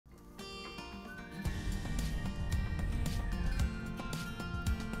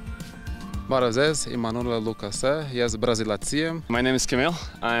Բարազես, իմ անունը Լուկաս է, ես բրազիլացի եմ։ My name is Քամիլ,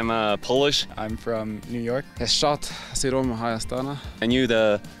 I'm Polish. I'm from New York. Ես շատ սիրում Հայաստանը։ I knew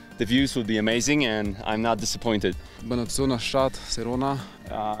the views would be amazing and I'm not disappointed. Բնությունը շատ սիրուն է,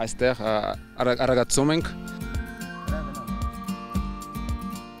 այստեղ Արագածում ենք։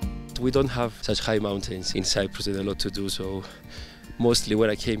 We don't have such high mountains in Cyprus and a lot to do, so mostly when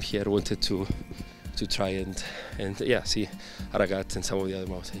I came here I wanted to try and yeah, see Aragats and some of the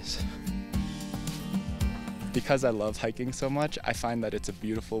other mountains. Because I love hiking so much, I find that it's a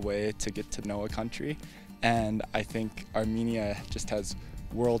beautiful way to get to know a country, and I think Armenia just has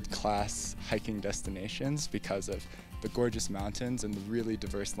world-class hiking destinations because of the gorgeous mountains and the really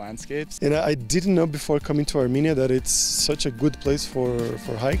diverse landscapes. And I didn't know before coming to Armenia that it's such a good place for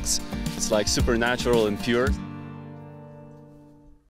hikes. It's like super natural and pure.